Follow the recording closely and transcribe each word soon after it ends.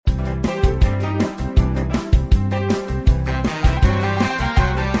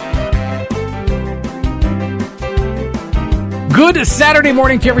Good Saturday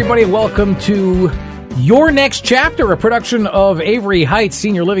morning to everybody. Welcome to Your Next Chapter, a production of Avery Heights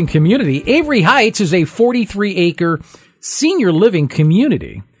Senior Living Community. Avery Heights is a 43-acre senior living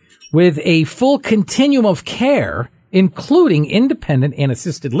community with a full continuum of care, including independent and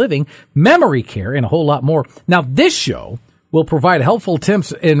assisted living, memory care, and a whole lot more. Now, this show will provide helpful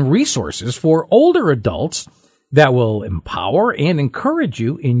tips and resources for older adults that will empower and encourage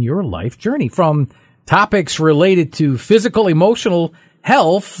you in your life journey, from topics related to physical, emotional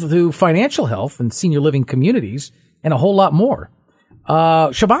health to financial health and senior living communities, and a whole lot more.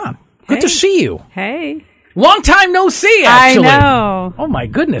 Siobhan, good to see you. Hey. Long time no see, actually. I know. Oh, my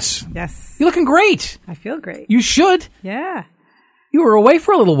goodness. Yes. You're looking great. I feel great. You should. Yeah. You were away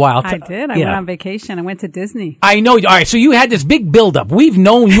for a little while. I did. I went on vacation. I went to Disney. I know. All right, so you had this big buildup. We've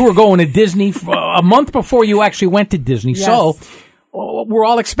known you were going to Disney a month before you actually went to Disney. Yes. So we're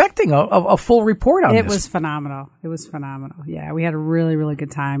all expecting a full report on this. It was phenomenal. It was phenomenal. Yeah, we had a really, really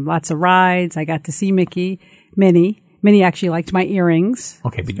good time. Lots of rides. I got to see Minnie. Minnie actually liked my earrings.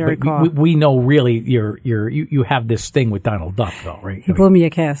 Okay, but cool. we know really you have this thing with Donald Duck, though, right? He blew me a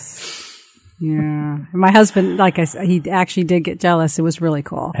kiss. Yeah. And my husband, like I said, he actually did get jealous. It was really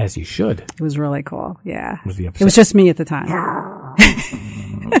cool. As he should. It was really cool. Yeah. Was he upset? It was just me at the time.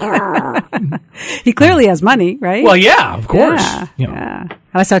 He clearly has money, right? Well, yeah, of course. Yeah. You know. Yeah.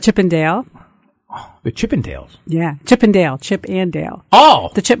 I saw Chip and Dale. The Chippendales. Yeah. Chip and Dale. Chip and Dale.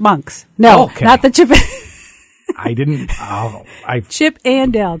 Oh. The Chipmunks. No, okay. not the Chip. I didn't. Chip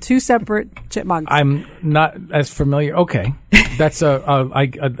and Dale, two separate chipmunks. I'm not as familiar. Okay, that's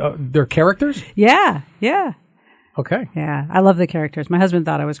they're characters. Yeah. Okay. Yeah, I love the characters. My husband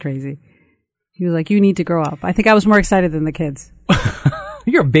thought I was crazy. He was like, "You need to grow up." I think I was more excited than the kids.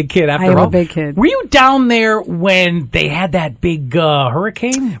 You're a big kid after all. I am a big kid. Were you down there when they had that big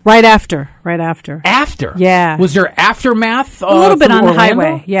hurricane? Right after. After? Yeah. Was there aftermath? A little bit on Orlando? the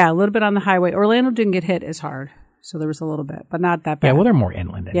highway. Yeah, a little bit on the highway. Orlando didn't get hit as hard. So there was a little bit, but not that bad. Yeah, well, they're more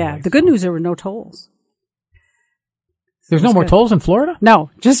inland anyway. Yeah, the good news, there were no tolls. There's no more tolls in Florida?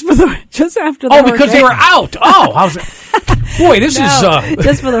 No, just after the hurricane. Oh, because they were out. Oh, how's it? Boy, this is...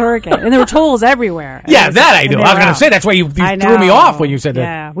 just for the hurricane. And there were tolls everywhere. Yeah, that I do. I was going to say, that's why you threw me off when you said that.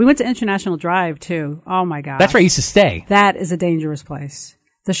 Yeah, we went to International Drive, too. Oh, my gosh. That's where I used to stay. That is a dangerous place.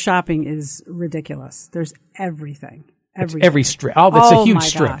 The shopping is ridiculous. There's everything. Every strip. Oh, that's a huge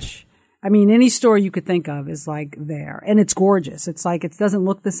strip. Gosh. I mean, any store you could think of is like there, and it's gorgeous. It's like, it doesn't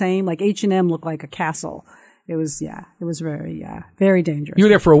look the same. Like H&M looked like a castle. It was very dangerous. You were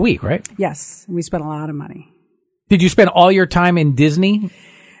there for a week, right? Yes. And we spent a lot of money. Did you spend all your time in Disney?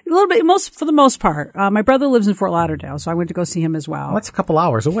 A little bit, for the most part. My brother lives in Fort Lauderdale, so I went to go see him as well. Well, that's a couple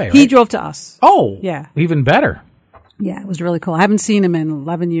hours away, right? He drove to us. Oh. Yeah. Even better. Yeah, it was really cool. I haven't seen him in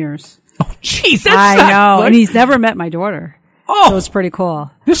 11 years. Oh, jeez, that's I not know. good. And he's never met my daughter. Oh. So it's pretty cool.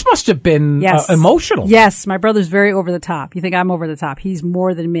 This must have been emotional. Yes, my brother's very over the top. You think I'm over the top. He's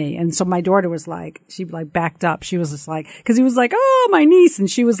more than me. And so my daughter was like, she like backed up. She was just like, because he was like, oh, my niece. And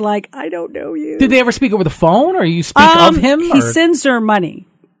she was like, I don't know you. Did they ever speak over the phone, or you speak of him? He sends her money.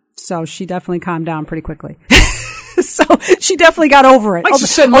 So she definitely calmed down pretty quickly. So she definitely got over it. Likes to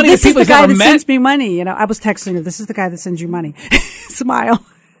send money to this is people the guy he's never that met. sends me money. You know, I was texting her, this is the guy that sends you money. Smile.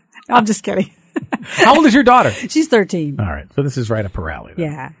 No, I'm just kidding. How old is your daughter? She's 13. All right. So this is right up her alley.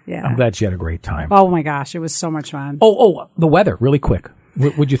 Then. Yeah. I'm glad she had a great time. Oh, my gosh. It was so much fun. Oh, the weather, really quick.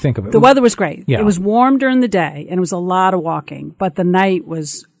 What'd you think of it? The weather was great. Yeah. It was warm during the day, and it was a lot of walking, but the night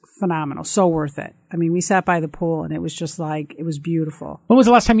was phenomenal. So worth it. I mean, we sat by the pool, and it was just like, it was beautiful. When was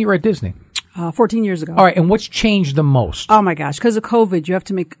the last time you were at Disney? 14 years ago. All right. And what's changed the most? Oh, my gosh. Because of COVID, you have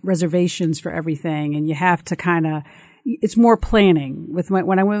to make reservations for everything, and you have to kind of... It's more planning.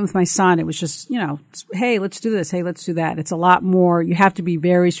 When I went with my son, it was just, hey, let's do this. Hey, let's do that. It's a lot more. You have to be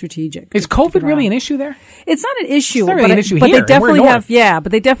very strategic. Is COVID really an issue there? It's not an issue. It's not really an issue but here. They definitely have,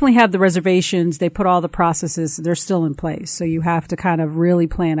 but they definitely have the reservations. They put all the processes. They're still in place. So you have to kind of really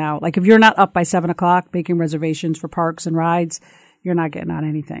plan out. Like if you're not up by 7:00 making reservations for parks and rides, you're not getting on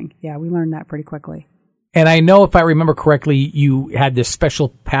anything. Yeah, we learned that pretty quickly. And I know, if I remember correctly, you had this special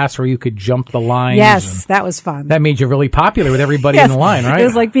pass where you could jump the lines. Yes, that was fun. That made you really popular with everybody in the line, right? It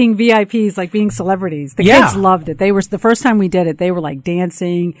was like being VIPs, like being celebrities. The kids loved it. They were, the first time we did it, they were like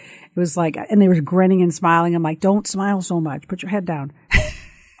dancing. It was like, and they were grinning and smiling. I'm like, don't smile so much. Put your head down.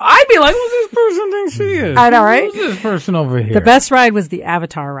 I'd be like, who's this person think she is? I know, right? Who's this person over here? The best ride was the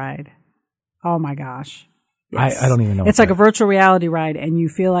Avatar ride. Oh my gosh. Yes. I don't even know. It's like a virtual reality ride, and you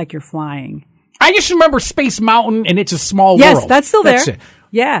feel like you're flying. I just remember Space Mountain, and It's a Small World. Yes, that's still there. That's it.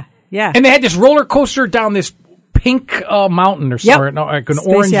 Yeah. And they had this roller coaster down this pink mountain or something, like an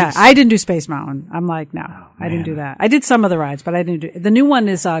orange. Yeah, I didn't do Space Mountain. I'm like, no. I didn't do that. I did some of the rides, but I didn't do. The new one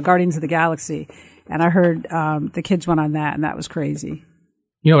is Guardians of the Galaxy, and I heard the kids went on that, and that was crazy.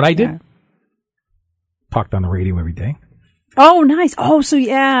 You know what I did? Talked on the radio every day. Oh, nice. Oh, so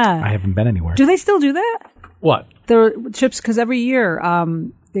yeah. I haven't been anywhere. Do they still do that? What? The chips, because every year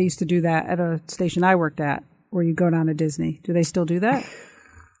they used to do that at a station I worked at, where you go down to Disney. Do they still do that?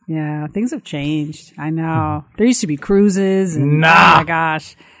 Yeah, things have changed. I know. There used to be cruises. And, oh, my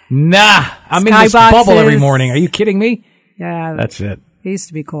gosh. Nah. I'm in this bubble every morning. Are you kidding me? Yeah. That's it. It used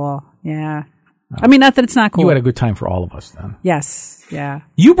to be cool. Yeah. I mean, not that it's not cool. You had a good time for all of us then. Yes. Yeah.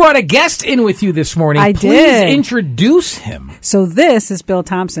 You brought a guest in with you this morning. I Please did. introduce him. So this is Bill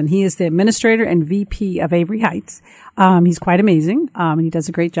Thompson. He is the administrator and VP of Avery Heights. He's quite amazing. And he does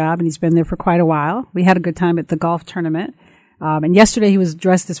a great job, and he's been there for quite a while. We had a good time at the golf tournament. And yesterday he was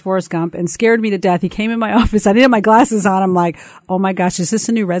dressed as Forrest Gump and scared me to death. He came in my office. I didn't have my glasses on. I'm like, oh my gosh, is this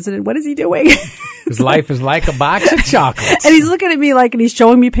a new resident? What is he doing? His life is like a box of chocolates. And he's looking at me like, and he's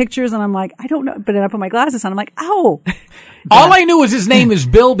showing me pictures, and I'm like, I don't know. But then I put my glasses on. I'm like, ow. All I knew is his name is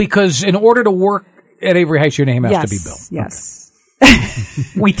Bill, because in order to work at Avery Heights, your name has to be Bill. Yes.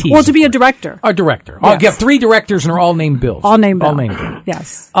 Okay. We tease. Well, to be a director. A director. Yes. You have 3 directors, and they're all named Bills. All named Bill. All named Bill.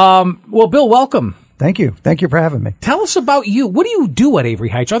 Yes. Well, Bill, welcome. Thank you. Thank you for having me. Tell us about you. What do you do at Avery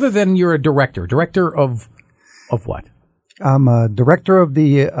Heights other than you're a director? Director of what? I'm a director of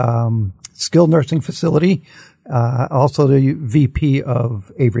the skilled nursing facility, also the VP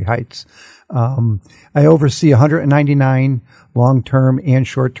of Avery Heights. I oversee 199 long-term and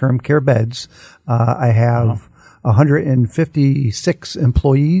short-term care beds. I have 156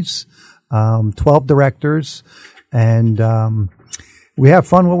 employees, 12 directors, and we have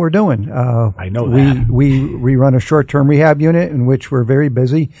fun what we're doing. I know that. We run a short-term rehab unit in which we're very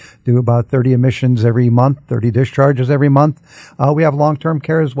busy, do about 30 admissions every month, 30 discharges every month. We have long-term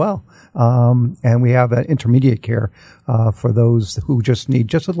care as well. And we have intermediate care for those who just need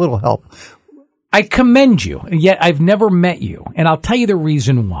just a little help. I commend you, and yet I've never met you, and I'll tell you the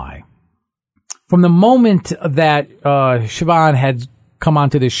reason why. From the moment that Siobhan had come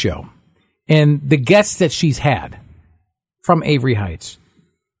onto this show, and the guests that she's had from Avery Heights,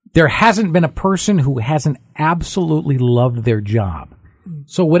 there hasn't been a person who hasn't absolutely loved their job.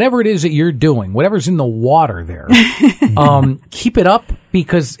 So whatever it is that you're doing, whatever's in the water there, keep it up,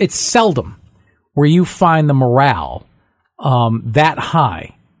 because it's seldom where you find the morale that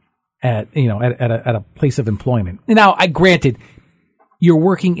high at a place of employment. Now, granted, you're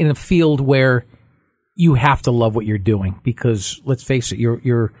working in a field where you have to love what you're doing, because let's face it,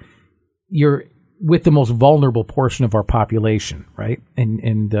 you're with the most vulnerable portion of our population, right?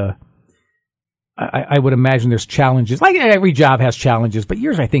 And I would imagine there's challenges. Like every job has challenges, but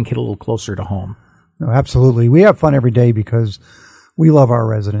yours, I think, hit a little closer to home. No, absolutely. We have fun every day because we love our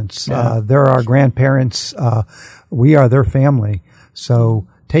residents. Yeah. They're our grandparents. We are their family. So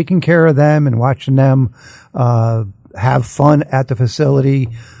taking care of them and watching them have fun at the facility,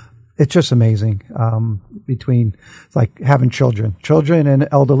 it's just amazing. It's like having children and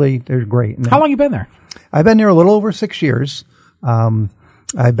elderly, they're great. And how long you been there? I've been there a little over 6 years.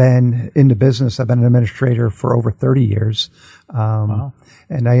 I've been in the business. I've been an administrator for over 30 years. Wow.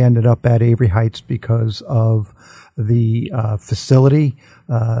 And I ended up at Avery Heights because of the facility,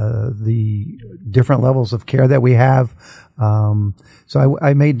 the different levels of care that we have. So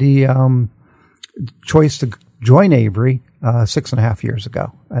I made the choice to join Avery 6.5 years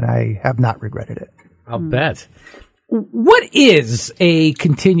ago, and I have not regretted it. I'll bet. What is a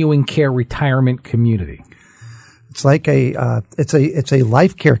continuing care retirement community? It's like it's a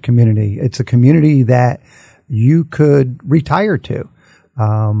life care community. It's a community that you could retire to.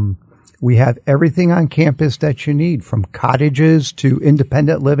 We have everything on campus that you need, from cottages to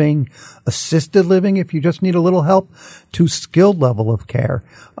independent living, assisted living if you just need a little help, to skilled level of care,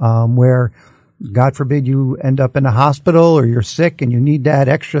 where, God forbid, you end up in a hospital or you're sick and you need that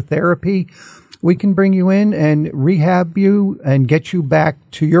extra therapy. We can bring you in and rehab you and get you back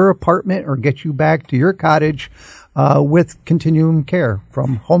to your apartment or get you back to your cottage with continuum care,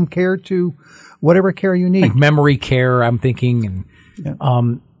 from home care to whatever care you need. Like memory care, I'm thinking.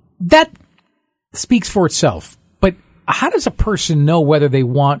 And that speaks for itself. But how does a person know whether they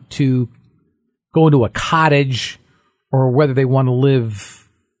want to go into a cottage or whether they want to live,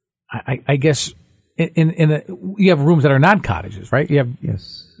 I guess, you have rooms that are not cottages, right? You have,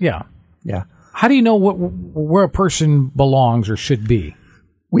 Yes. Yeah. Yeah. How do you know where a person belongs or should be?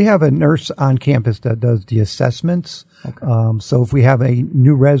 We have a nurse on campus that does the assessments. Okay. So if we have a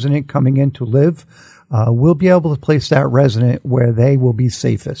new resident coming in to live, we'll be able to place that resident where they will be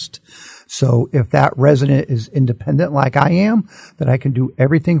safest. So if that resident is independent like I am, that I can do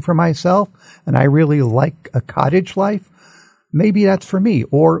everything for myself, and I really like a cottage life, maybe that's for me.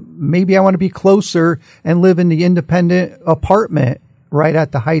 Or maybe I want to be closer and live in the independent apartment right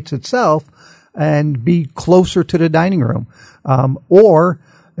at the Heights itself and be closer to the dining room. Or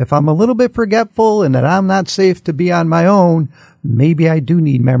if I'm a little bit forgetful and that I'm not safe to be on my own, maybe I do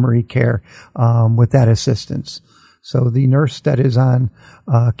need memory care with that assistance. So the nurse that is on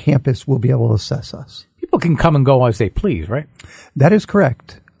campus will be able to assess us. People can come and go as they please, right? That is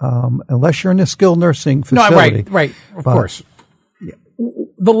correct. Unless you're in a skilled nursing facility. No, right, of course. Yeah.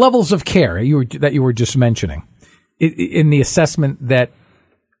 The levels of care that you were just mentioning in the assessment that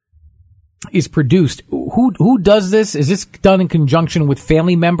is produced, who does this? Is this done in conjunction with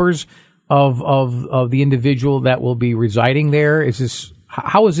family members of the individual that will be residing there?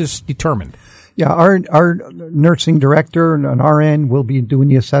 How is this determined? Yeah, our nursing director and on our end will be doing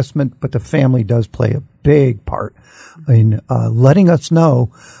the assessment, but the family does play a big part in letting us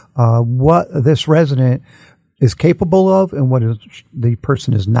know what this resident is capable of and what the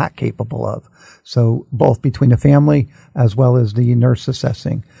person is not capable of. So both between the family as well as the nurse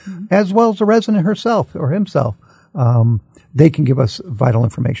assessing, as well as the resident herself or himself, they can give us vital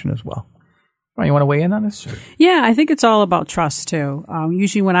information as well. Oh, you want to weigh in on this? Or? Yeah, I think it's all about trust too.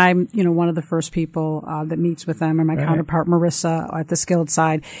 Usually when I'm, one of the first people that meets with them, or my counterpart Marissa at the skilled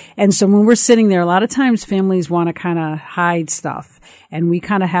side. And so when we're sitting there, a lot of times families want to kind of hide stuff. And we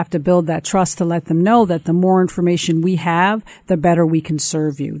kind of have to build that trust to let them know that the more information we have, the better we can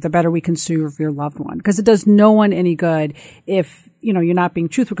serve you, the better we can serve your loved one. Because it does no one any good if, you're not being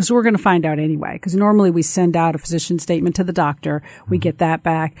truthful, because we're going to find out anyway. Because normally we send out a physician statement to the doctor. We get that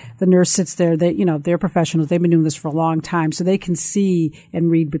back. The nurse sits there. They're professionals. They've been doing this for a long time, so they can see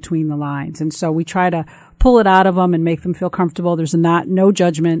and read between the lines. And so we try to pull it out of them and make them feel comfortable. There's no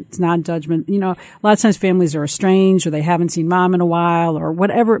judgment. It's not judgment. A lot of times families are estranged or they haven't seen mom in a while or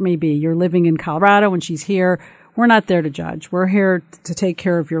whatever it may be. You're living in Colorado and she's here. We're not there to judge. We're here to take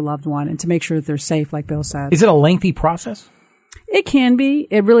care of your loved one and to make sure that they're safe, like Bill said. Is it a lengthy process? It can be.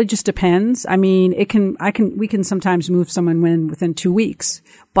 It really just depends. I mean, we can sometimes move someone within 2 weeks,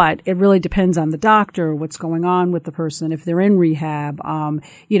 but it really depends on the doctor, what's going on with the person, if they're in rehab.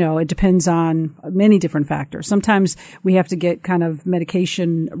 It depends on many different factors. Sometimes we have to get kind of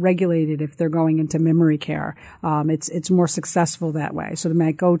medication regulated if they're going into memory care. It's more successful that way. So they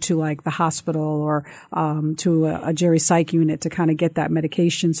might go to like the hospital or, to a Jerry Psych unit to kind of get that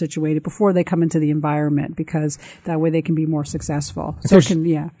medication situated before they come into the environment, because that way they can be more successful.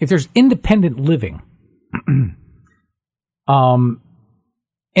 If there's independent living, and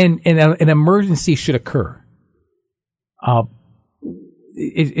an emergency should occur,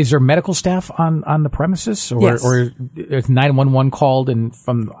 is there medical staff on the premises, or is 911 called and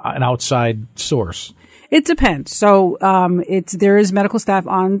from an outside source? It depends. So there is medical staff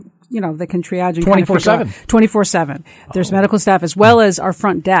on. They can triage and 24/7. 24/7. There's medical staff as well as our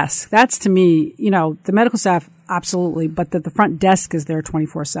front desk. That's to me, the medical staff, absolutely, but the front desk is there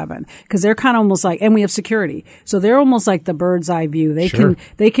 24/7 because they're kind of almost like, and we have security. So they're almost like the bird's eye view.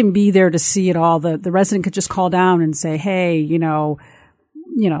 They can be there to see it all. The resident could just call down and say, hey,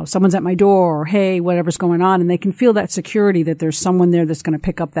 someone's at my door, or hey, whatever's going on. And they can feel that security that there's someone there that's going to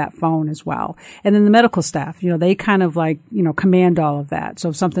pick up that phone as well. And then the medical staff, they kind of like, command all of that. So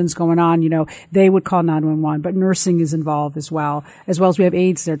if something's going on, they would call 911, but nursing is involved as well as we have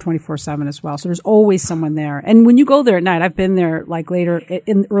aides there 24/7 as well. So there's always someone there. And when you go there at night, I've been there like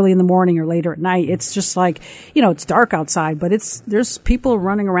early in the morning or later at night. It's just like, it's dark outside, but there's people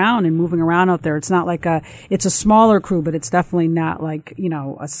running around and moving around out there. It's not like it's a smaller crew, but it's definitely not like,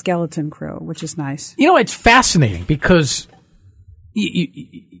 a skeleton crew, which is nice. It's fascinating because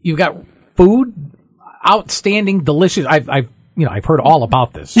you've got food, outstanding, delicious. I've heard all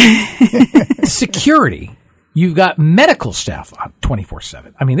about this. Security. You've got medical staff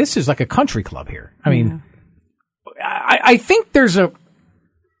 24/7. I mean, this is like a country club here. I mean, I think there's a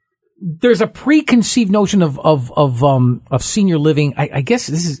preconceived notion of senior living. I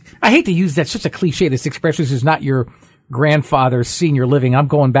guess I hate to use that, such a cliche, this expression. This is not your grandfather's senior living. I'm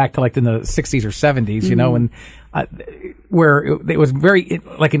going back to like in the 60s or 70s, and where it was very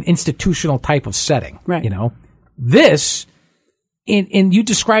like an institutional type of setting, right? This in you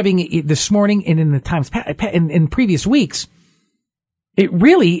describing it this morning and in the times in previous weeks,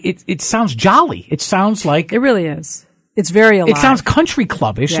 it sounds jolly. It sounds like it really is. It's very alive. It sounds country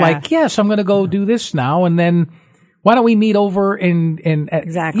clubbish. Yeah. Like, yes, I'm going to go do this now, and then Why don't we meet over and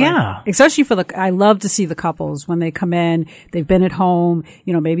Exactly. Yeah. Especially I love to see the couples when they come in, they've been at home,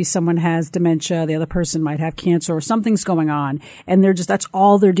 maybe someone has dementia, the other person might have cancer or something's going on. And that's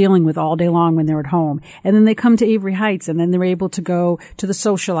all they're dealing with all day long when they're at home. And then they come to Avery Heights and then they're able to go to the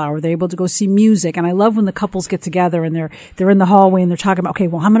social hour. They're able to go see music. And I love when the couples get together and they're in the hallway and they're talking about, okay,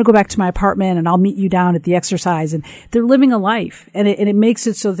 well, I'm going to go back to my apartment and I'll meet you down at the exercise. And they're living a life and it makes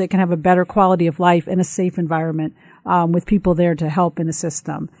it so they can have a better quality of life in a safe environment. With people there to help and assist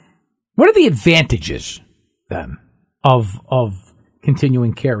them. What are the advantages then of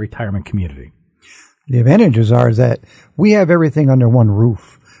continuing care retirement community? The advantages is that we have everything under one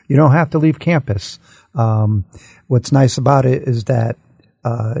roof. You don't have to leave campus. What's nice about it is that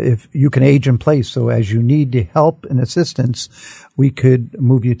if you can age in place, so as you need the help and assistance, we could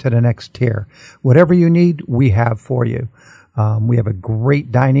move you to the next tier. Whatever you need, we have for you. We have a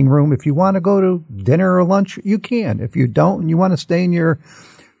great dining room. If you want to go to dinner or lunch, you can. If you don't and you want to stay in your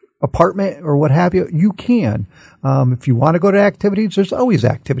apartment or what have you, you can. If you want to go to activities, there's always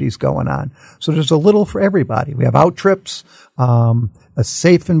activities going on. So there's a little for everybody. We have out trips, a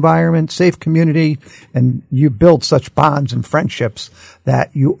safe environment, safe community, and you build such bonds and friendships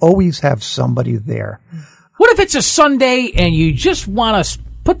that you always have somebody there. What if it's a Sunday and you just want to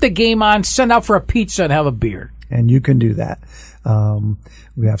put the game on, send out for a pizza and have a beer? And you can do that.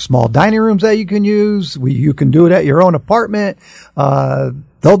 We have small dining rooms that you can use. You can do it at your own apartment.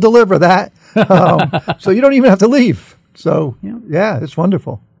 They'll deliver that. So you don't even have to leave. So yeah, it's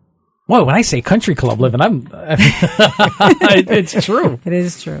wonderful. Well, when I say country club living, it's true. It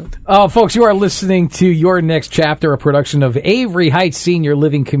is true. Folks, you are listening to Your Next Chapter, a production of Avery Heights Senior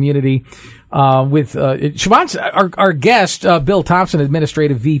Living Community. With Siobhan's our guest, Bill Thompson,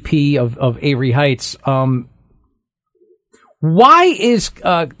 Administrative VP of Avery Heights. Why is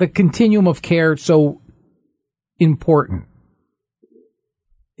the continuum of care so important?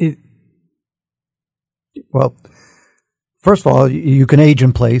 Well, first of all, you can age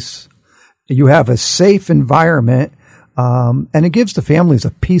in place. You have a safe environment, and it gives the families a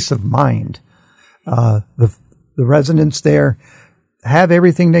peace of mind. The residents there have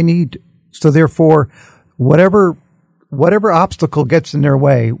everything they need, so therefore, whatever obstacle gets in their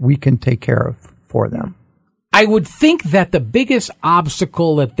way, we can take care of for them. I would think that the biggest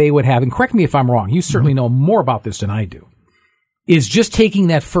obstacle that they would have, and correct me if I'm wrong, you certainly know more about this than I do, is just taking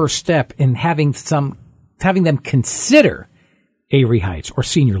that first step and having them consider Avery Heights or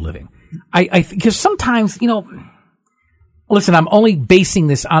senior living. Because sometimes, listen, I'm only basing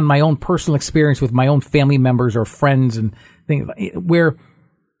this on my own personal experience with my own family members or friends and things where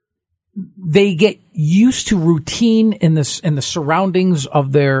they get used to routine in the surroundings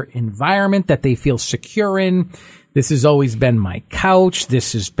of their environment that they feel secure in. This has always been my couch.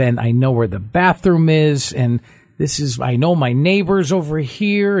 I know where the bathroom is, and I know my neighbors over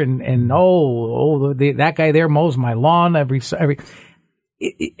here, and that guy there mows my lawn every,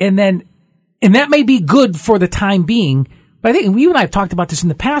 and that may be good for the time being, but I think you and I have talked about this in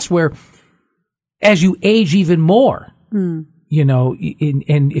the past where as you age even more, and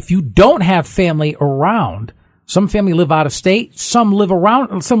if you don't have family around, some family live out of state, some live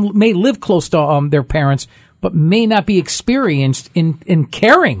around, some may live close to their parents, but may not be experienced in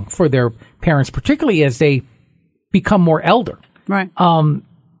caring for their parents, particularly as they become more elder. Right.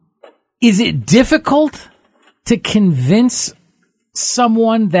 Is it difficult to convince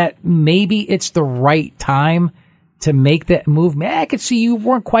someone that maybe it's the right time to make that move? Man, I could see you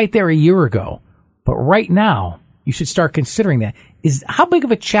weren't quite there a year ago, but right now you should start considering that. How big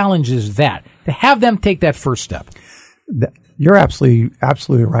of a challenge is that to have them take that first step? You're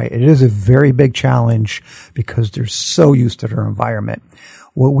absolutely right. It is a very big challenge because they're so used to their environment.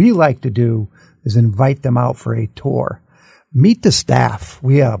 What we like to do is invite them out for a tour. Meet the staff.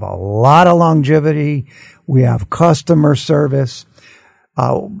 We have a lot of longevity. We have customer service.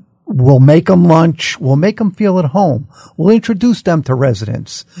 We'll make them lunch. We'll make them feel at home. We'll introduce them to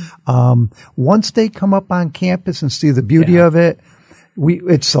residents. Once they come up on campus and see the beauty of it,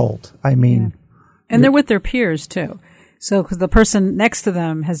 it's sold. I mean, and they're with their peers too. So, because the person next to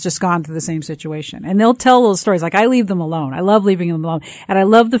them has just gone through the same situation, and they'll tell those stories. Like, I leave them alone. I love leaving them alone, and I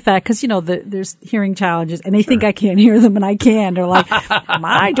love the fact because there's hearing challenges, and they think I can't hear them, and I can. They're like,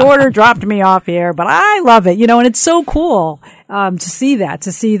 my daughter dropped me off here, but I love it, and it's so cool to see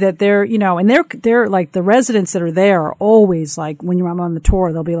that they're, and they're like the residents that are there are always like when I'm on the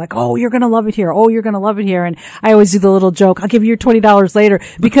tour, they'll be like, oh, you're gonna love it here. Oh, you're gonna love it here, and I always do the little joke, I'll give you your $20 later,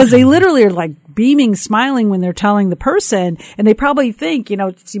 because they literally are like beaming, smiling when they're telling the person, and they probably think,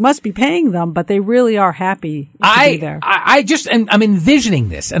 you must be paying them, but they really are happy to be there. I'm envisioning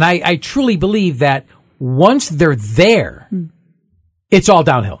this, and I truly believe that once they're there, it's all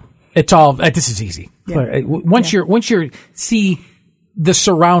downhill. It's all, this is easy. Yeah. Once you're see the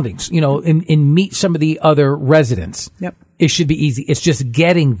surroundings, and meet some of the other residents, it should be easy. It's just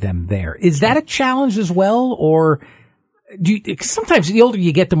getting them there. Is that a challenge as well? Or sometimes the older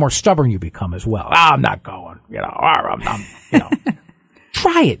you get, the more stubborn you become as well. I'm not going,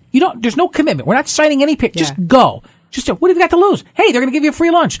 Try it. There's no commitment. We're not signing any pick. Just go. Just what have you got to lose? Hey, they're going to give you a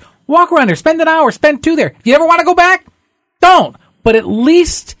free lunch. Walk around there. Spend an hour. Spend 2 there. If you ever want to go back, don't. But at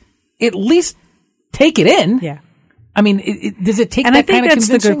least take it in. Yeah. I mean, does it take that kind of convincing? And I think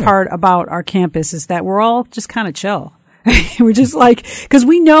that's the good part about our campus is that we're all just kind of chill. We're just because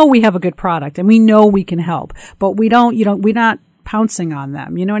we know we have a good product and we know we can help, but we're not pouncing on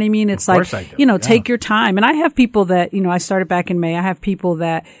them. You know what I mean? It's take your time. And I have people that, I started back in May. I have people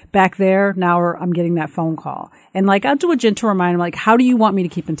that back there now I'm getting that phone call. And I'll do a gentle reminder, how do you want me to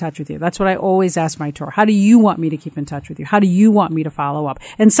keep in touch with you? That's what I always ask my tour. How do you want me to keep in touch with you? How do you want me to follow up?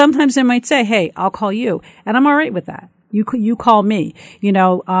 And sometimes they might say, hey, I'll call you. And I'm all right with that. You call me,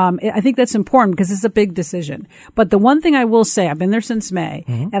 I think that's important because it's a big decision. But the one thing I will say, I've been there since May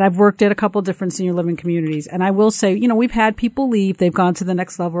and I've worked at a couple different senior living communities. And I will say, we've had people leave. They've gone to the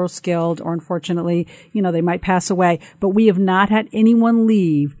next level of skilled or unfortunately, they might pass away, but we have not had anyone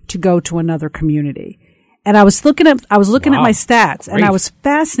leave to go to another community. And I was looking at my stats and I was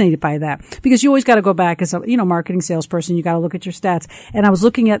fascinated by that because you always got to go back as a, marketing salesperson. You got to look at your stats. And I was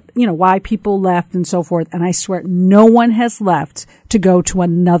looking at, why people left and so forth. And I swear no one has left to go to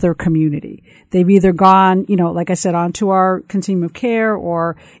another community. They've either gone, like I said, onto our continuum of care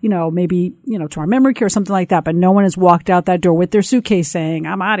or, maybe, to our memory care or something like that. But no one has walked out that door with their suitcase saying,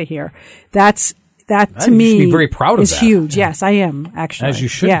 I'm out of here. That to me you should be very proud of is that. Huge. Yeah. Yes, I am actually. As you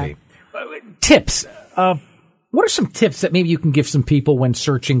should be. Tips. What are some tips that maybe you can give some people when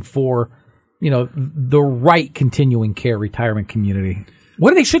searching for, the right continuing care retirement community?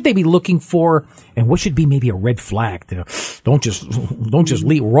 What should they be looking for, and what should be maybe a red flag to don't just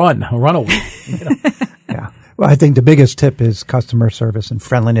run away? Yeah. Well, I think the biggest tip is customer service and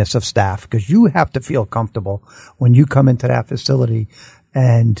friendliness of staff because you have to feel comfortable when you come into that facility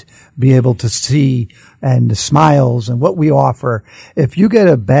and be able to see and the smiles and what we offer. If you get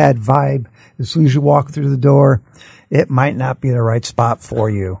a bad vibe as soon as you walk through the door, it might not be the right spot for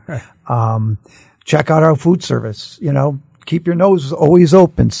you. Check out our food service. Keep your nose always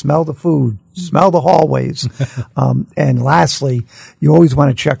open. Smell the food. Smell the hallways. And lastly, you always want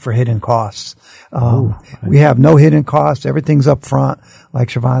to check for hidden costs. We have no hidden costs. Everything's up front. Like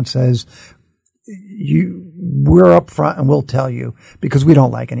Siobhan says, we're up front and we'll tell you because we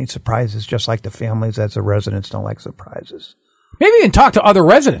don't like any surprises, just like the families as the residents don't like surprises. Maybe even talk to other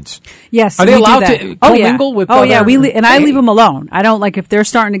residents. Yes. Are they allowed to commingle with other? I leave them alone. I don't if they're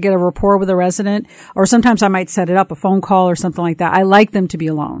starting to get a rapport with a resident, or sometimes I might set it up, a phone call or something like that. I like them to be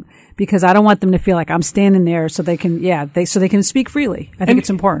alone because I don't want them to feel like I'm standing there so they can speak freely. I think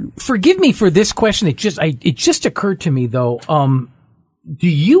it's important. Forgive me for this question. It just occurred to me though. Do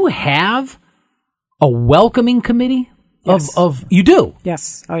you have a welcoming committee? Yes. You do?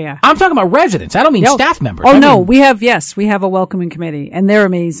 Yes. Oh, yeah. I'm talking about residents. I don't mean staff members. We have a welcoming committee and they're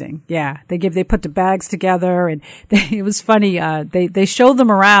amazing. Yeah. They put the bags together and it was funny. They show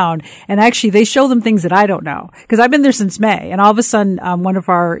them around and actually they show them things that I don't know because I've been there since May and all of a sudden, one of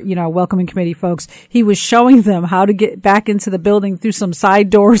our, welcoming committee folks, he was showing them how to get back into the building through some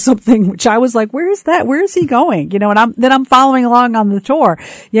side door or something, which I was like, where is that? Where is he going? And I'm following along on the tour.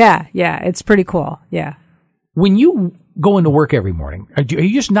 Yeah. Yeah. It's pretty cool. Yeah. When you go into work every morning, are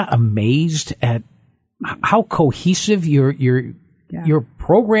you just not amazed at how cohesive your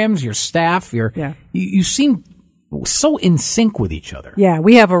programs, your staff, you seem so in sync with each other. Yeah,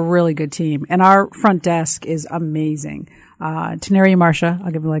 we have a really good team, and our front desk is amazing. Teneri and Marcia,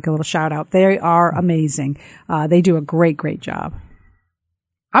 I'll give them a little shout out. They are amazing. They do a great job.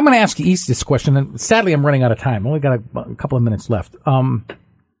 I'm going to ask East this question, and sadly I'm running out of time. Only got a couple of minutes left.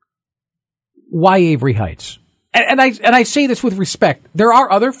 Why Avery Heights? And I say this with respect. There are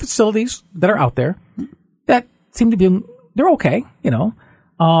other facilities that are out there that seem to be, they're okay,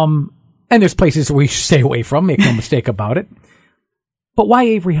 and there's places we should stay away from, make no mistake about it. But why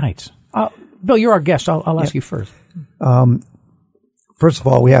Avery Heights? Bill, you're our guest. I'll ask you first. First of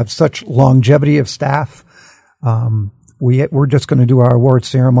all, we have such longevity of staff. We're just going to do our award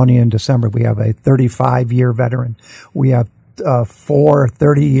ceremony in December. We have a 35-year veteran. We have 4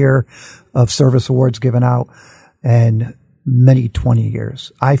 30-year of service awards given out. And many 20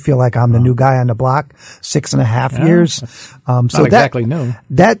 years. I feel like I'm the new guy on the block, 6.5 years. So exactly new.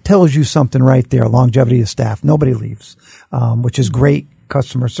 That tells you something right there. Longevity of staff. Nobody leaves, which is great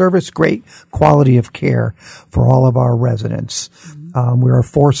customer service, great quality of care for all of our residents. We're a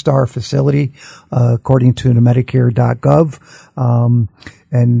 4-star facility, according to the Medicare.gov.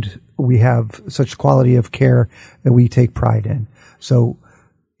 And we have such quality of care that we take pride in. So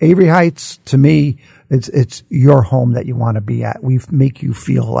Avery Heights, to me, it's your home that you want to be at. We make you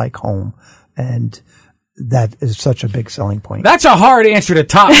feel like home. And that is such a big selling point. That's a hard answer to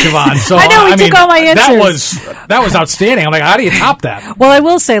top, Siobhan. So I know, took all my answers. That was outstanding. I'm like, how do you top that? Well, I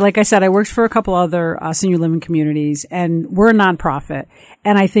will say, like I said, I worked for a couple other senior living communities, and we're a nonprofit.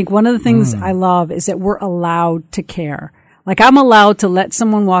 And I think one of the things I love is that we're allowed to care. Like, I'm allowed to let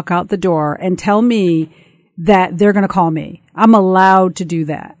someone walk out the door and tell me that they're going to call me. I'm allowed to do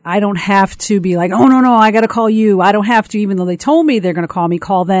that. I don't have to be like, oh, no, I got to call you. I don't have to, even though they told me they're going to call me,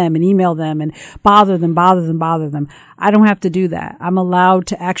 call them and email them and bother them. I don't have to do that. I'm allowed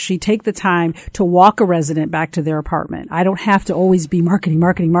to actually take the time to walk a resident back to their apartment. I don't have to always be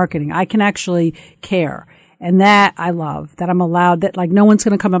marketing. I can actually care. And that I love, that I'm allowed, that like no one's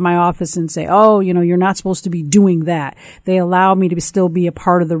going to come in my office and say, oh, you're not supposed to be doing that. They allow me to still be a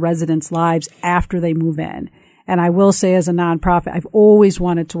part of the residents' lives after they move in. And I will say, as a nonprofit, I've always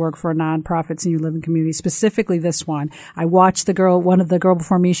wanted to work for a nonprofit senior living community, specifically this one. I watched one of the girl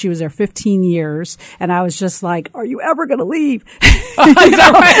before me, she was there 15 years, and I was just like, are you ever going to leave? Is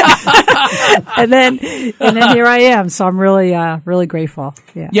that right? and then here I am. So I'm really grateful.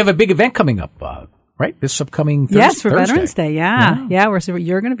 Yeah. You have a big event coming up, right? This upcoming Thursday. Yes, for Veterans Day. Yeah.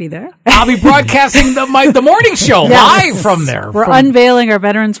 You're going to be there. I'll be broadcasting the morning show live from there. We're unveiling our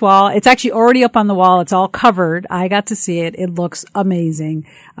Veterans Wall. It's actually already up on the wall. It's all covered. I got to see it. It looks amazing.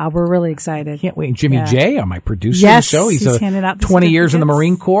 We're really excited. Can't wait. Jimmy J, my producer of the show. He's handing out 20 years in the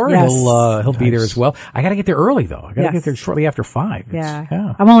Marine Corps. Yes. He'll be there as well. I got to get there early though. I got to get there shortly after 5.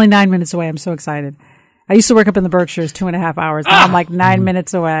 Yeah. I'm only 9 minutes away. I'm so excited. I used to work up in the Berkshires 2.5 hours. Now I'm like 9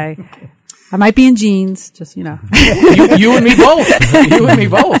 minutes away. I might be in jeans, just, you and me both. You and me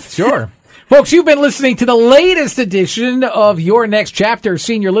both, sure. Folks, you've been listening to the latest edition of Your Next Chapter,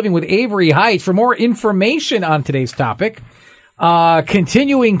 Senior Living with Avery Heights. For more information on today's topic,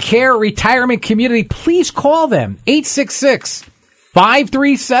 continuing care retirement community, please call them,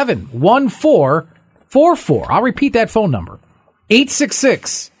 866-537-1444. I'll repeat that phone number,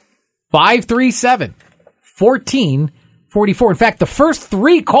 866-537-1444. In fact, the first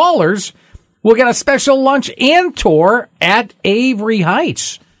 3 callers will get a special lunch and tour at Avery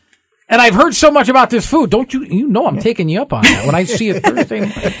Heights. And I've heard so much about this food. Don't you? I'm taking you up on that when I see it Thursday.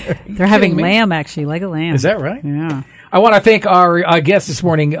 They're having lamb, actually, leg of lamb. Is that right? Yeah. I want to thank our guest this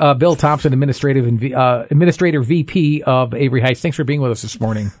morning, Bill Thompson, Administrator VP of Avery Heights. Thanks for being with us this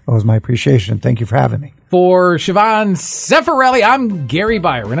morning. It was my appreciation. Thank you for having me. For Siobhan Zeffirelli, I'm Gary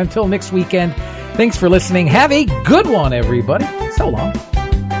Byron. Until next weekend, thanks for listening. Have a good one, everybody. So long.